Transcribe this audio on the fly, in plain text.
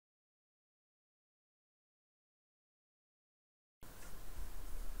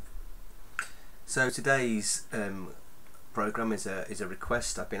So today's program is a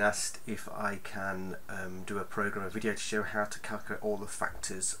request. I've been asked if I can do a video to show how to calculate all the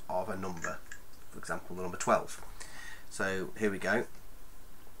factors of a number, for example the number 12. So here we go.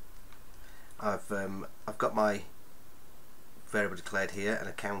 I've got my variable declared here and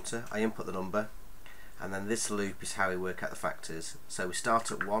a counter. I input the number, and then this loop is how we work out the factors. So we start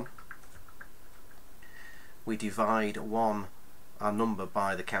at 1, we divide our number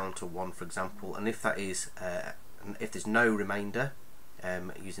by the counter 1, for example, and if that is if there's no remainder,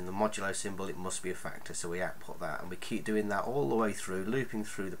 using the modulo symbol, it must be a factor, so we output that, and we keep doing that all the way through, looping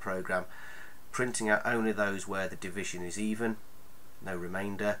through the program, printing out only those where the division is even, no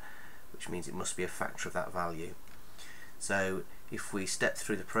remainder, which means it must be a factor of that value. So if we step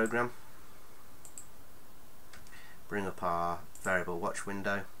through the program, bring up our variable watch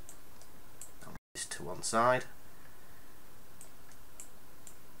window, I'll move this to one side,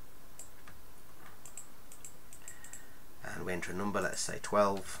 and we enter a number, let's say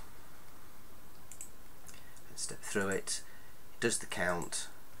 12, and step through it. It does the count,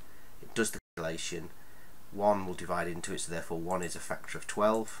 it does the calculation, 1 will divide into it, so therefore 1 is a factor of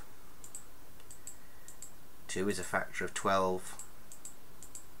 12, 2 is a factor of 12,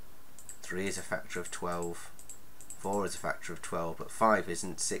 3 is a factor of 12, 4 is a factor of 12, but 5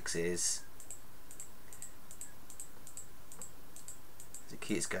 isn't, 6 is. The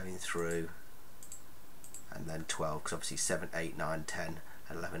key is going through, and then 12, because obviously 7, 8, 9, 10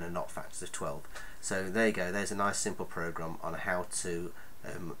 and 11 are not factors of 12. So there you go, there's a nice simple program on how to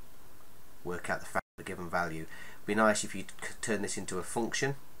work out the factor of a given value. It'd be nice if you could turn this into a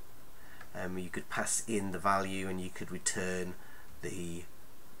function. You could pass in the value and you could return the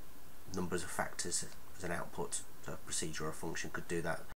numbers of factors as an output. So a procedure or a function could do that.